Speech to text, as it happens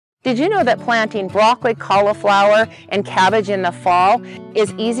Did you know that planting broccoli, cauliflower, and cabbage in the fall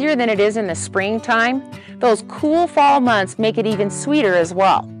is easier than it is in the springtime? Those cool fall months make it even sweeter as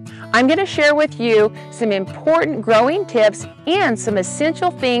well. I'm going to share with you some important growing tips and some essential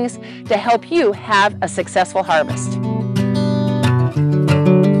things to help you have a successful harvest.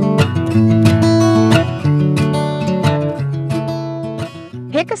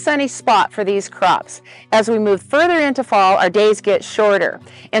 Pick a sunny spot for these crops. As we move further into fall, our days get shorter.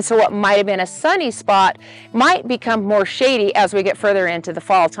 And so what might have been a sunny spot might become more shady as we get further into the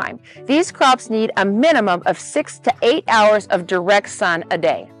fall time. These crops need a minimum of 6 to 8 hours of direct sun a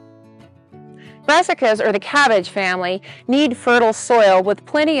day. Brassicas, or the cabbage family, need fertile soil with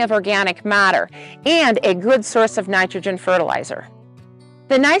plenty of organic matter and a good source of nitrogen fertilizer.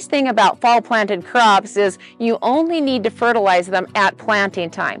 The nice thing about fall planted crops is you only need to fertilize them at planting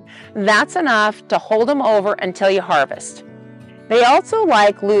time. That's enough to hold them over until you harvest. They also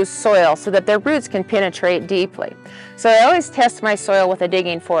like loose soil so that their roots can penetrate deeply. So I always test my soil with a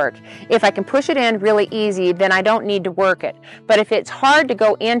digging fork. If I can push it in really easy, then I don't need to work it. But if it's hard to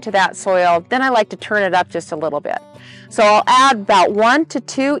go into that soil, then I like to turn it up just a little bit. So I'll add about 1 to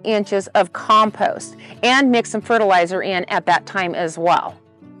 2 inches of compost and mix some fertilizer in at that time as well.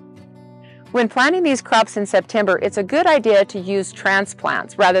 When planting these crops in September, it's a good idea to use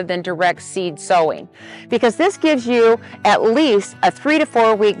transplants rather than direct seed sowing, because this gives you at least a 3 to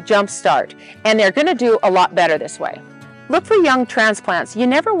 4 week jump start, and they're going to do a lot better this way. Look for young transplants. You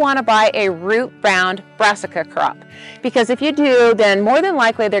never want to buy a root-bound brassica crop, because if you do, then more than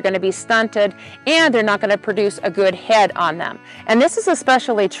likely they're going to be stunted and they're not going to produce a good head on them. And this is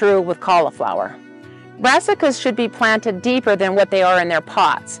especially true with cauliflower. Brassicas should be planted deeper than what they are in their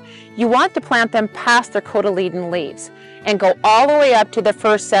pots. You want to plant them past their cotyledon leaves and go all the way up to the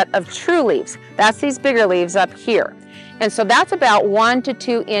first set of true leaves. That's these bigger leaves up here. And so that's about 1 to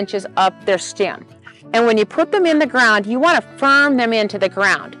 2 inches up their stem. And when you put them in the ground, you want to firm them into the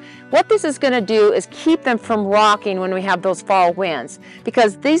ground. What this is going to do is keep them from rocking when we have those fall winds,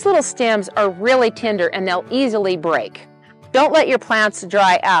 because these little stems are really tender and they'll easily break. Don't let your plants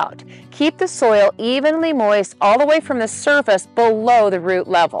dry out. Keep the soil evenly moist all the way from the surface below the root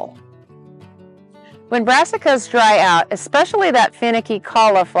level. When brassicas dry out, especially that finicky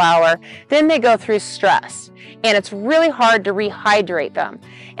cauliflower, then they go through stress, and it's really hard to rehydrate them.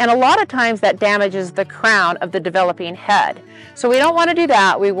 And a lot of times that damages the crown of the developing head. So we don't want to do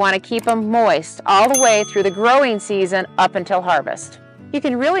that. We want to keep them moist all the way through the growing season up until harvest. You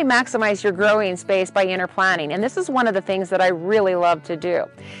can really maximize your growing space by interplanting, and this is one of the things that I really love to do.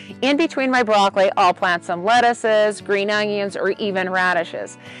 In between my broccoli, I'll plant some lettuces, green onions, or even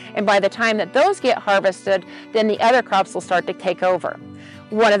radishes. And by the time that those get harvested, then the other crops will start to take over.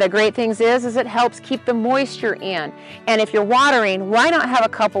 One of the great things is it helps keep the moisture in. And if you're watering, why not have a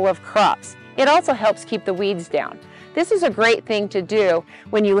couple of crops? It also helps keep the weeds down. This is a great thing to do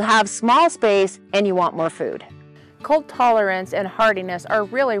when you have small space and you want more food. Cold tolerance and hardiness are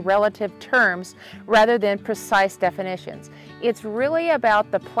really relative terms rather than precise definitions. It's really about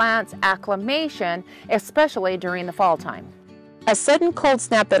the plant's acclimation, especially during the fall time. A sudden cold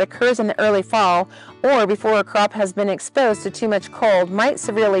snap that occurs in the early fall or before a crop has been exposed to too much cold might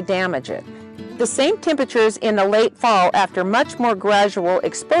severely damage it. The same temperatures in the late fall after much more gradual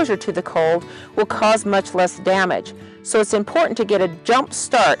exposure to the cold will cause much less damage. So it's important to get a jump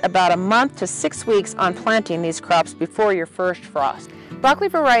start about a month to 6 weeks on planting these crops before your first frost. Broccoli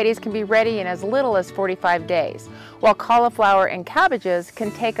varieties can be ready in as little as 45 days, while cauliflower and cabbages can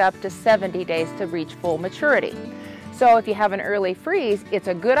take up to 70 days to reach full maturity. So if you have an early freeze, it's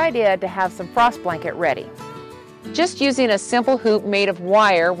a good idea to have some frost blanket ready. Just using a simple hoop made of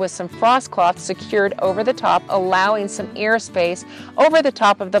wire with some frost cloth secured over the top, allowing some air space over the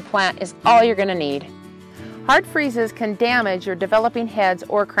top of the plant, is all you're going to need. Hard freezes can damage your developing heads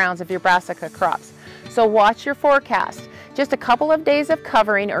or crowns of your brassica crops, so watch your forecast. Just a couple of days of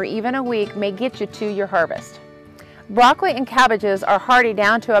covering or even a week may get you to your harvest. Broccoli and cabbages are hardy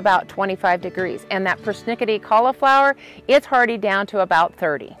down to about 25 degrees, and that persnickety cauliflower, it's hardy down to about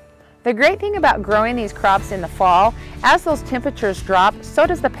 30. The great thing about growing these crops in the fall, as those temperatures drop, so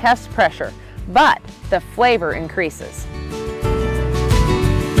does the pest pressure, but the flavor increases.